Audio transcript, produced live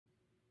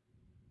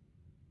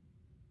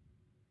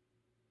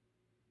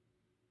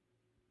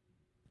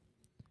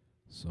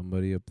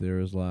Somebody up there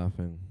is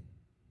laughing.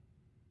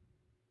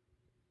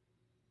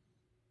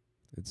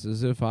 It's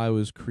as if I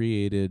was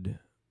created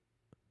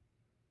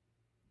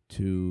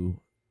to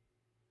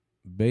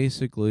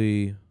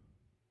basically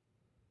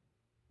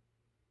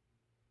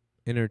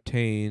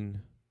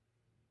entertain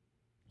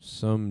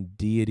some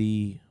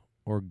deity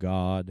or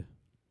God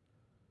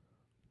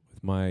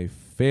with my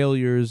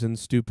failures and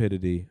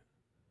stupidity.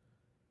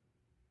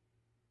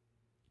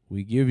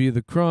 We give you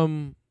the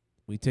crumb,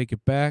 we take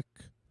it back.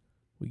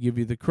 We give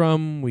you the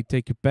crumb, we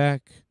take it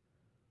back.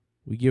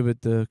 We give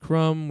it the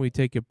crumb, we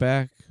take it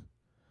back.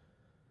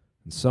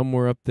 And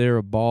somewhere up there,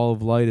 a ball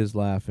of light is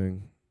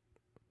laughing.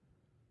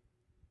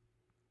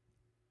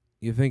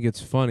 You think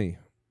it's funny.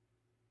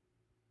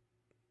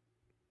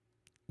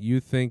 You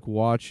think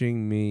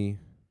watching me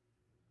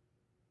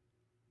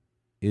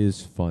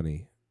is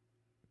funny.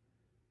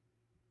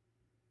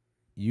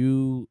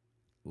 You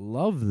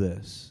love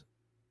this,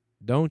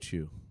 don't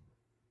you?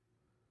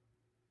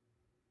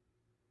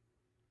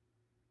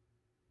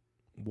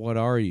 What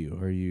are you?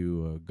 Are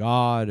you a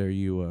god? Are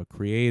you a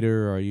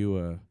creator? Are you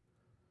a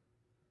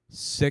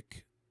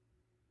sick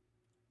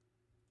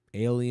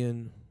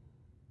alien?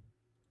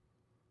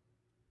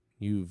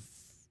 You've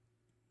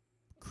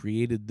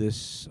created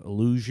this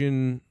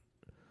illusion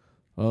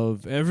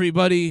of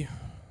everybody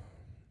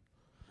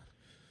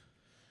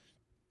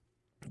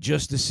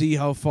just to see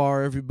how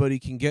far everybody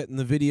can get in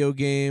the video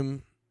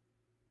game,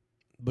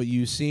 but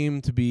you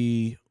seem to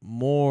be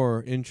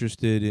more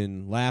interested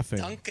in laughing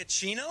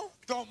Dunkachino?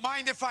 Don't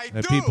mind if I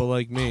at do. people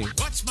like me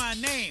What's my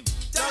name?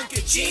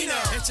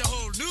 Dunkachino! It's a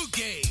whole new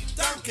game.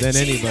 than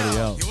anybody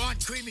else. You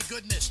want creamy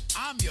goodness?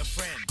 I'm your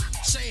friend.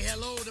 Say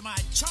hello to my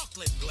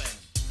chocolate blend.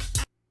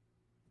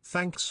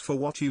 Thanks for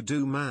what you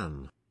do,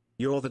 man.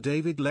 You're the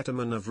David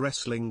Letterman of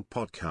Wrestling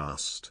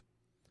Podcast.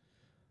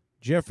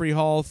 Jeffrey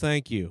Hall,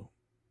 thank you.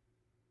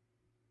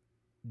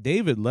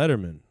 David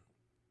Letterman.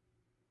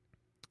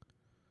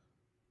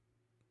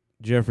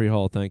 Jeffrey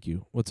Hall, thank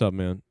you. What's up,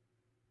 man?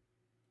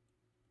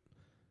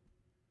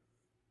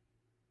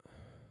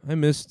 I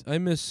miss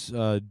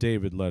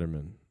David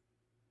Letterman.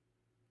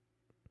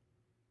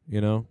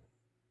 You know?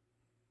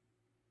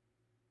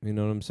 You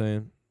know what I'm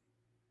saying?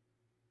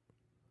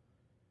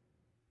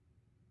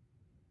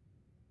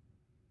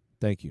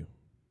 Thank you.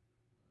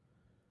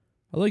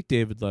 I like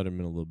David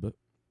Letterman a little bit.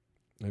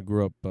 I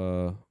grew up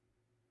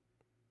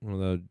one of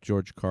the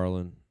George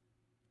Carlin,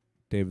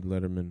 David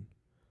Letterman,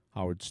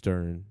 Howard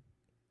Stern.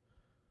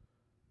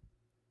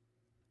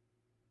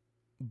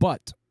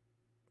 But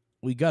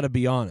we got to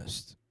be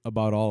honest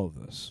about all of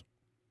this.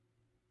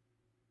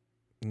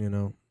 You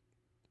know,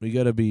 we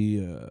got to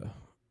be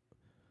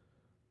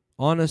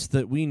honest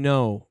that we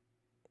know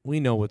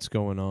what's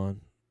going on.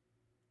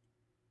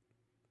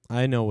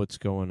 I know what's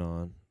going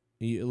on.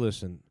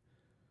 Listen,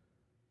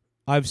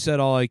 I've said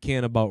all I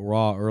can about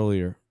Raw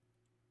earlier.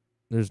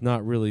 There's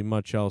not really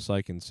much else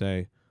I can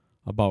say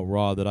about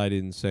Raw that I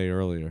didn't say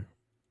earlier.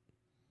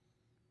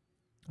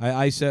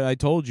 I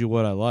told you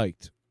what I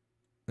liked,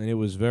 and it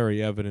was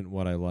very evident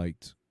what I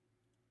liked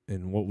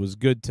and what was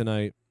good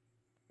tonight.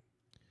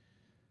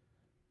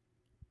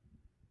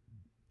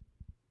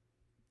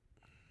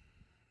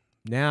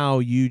 Now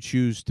you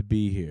choose to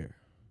be here.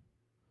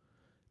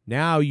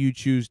 Now you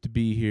choose to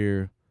be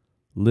here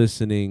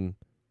listening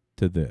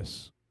to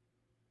this.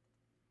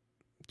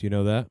 Do you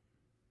know that?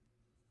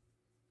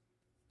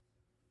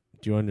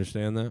 Do you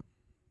understand that?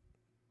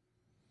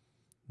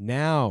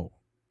 Now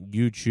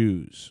you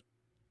choose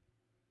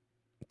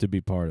to be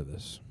part of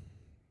this.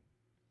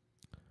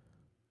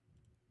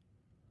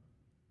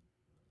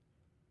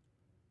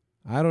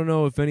 I don't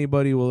know if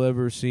anybody will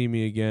ever see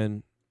me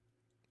again,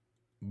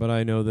 but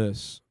I know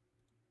this.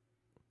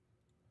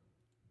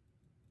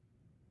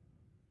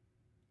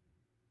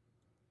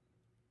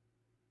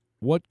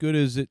 What good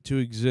is it to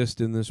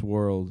exist in this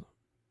world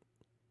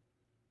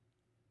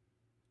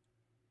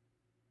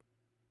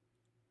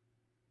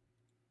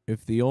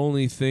if the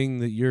only thing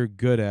that you're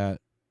good at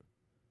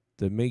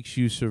that makes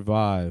you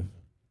survive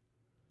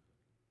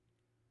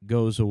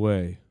goes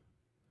away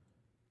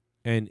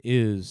and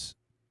is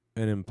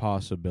an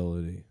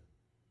impossibility?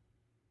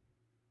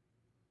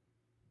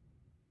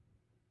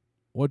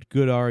 What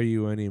good are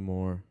you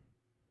anymore?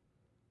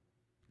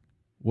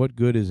 What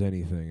good is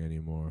anything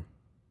anymore?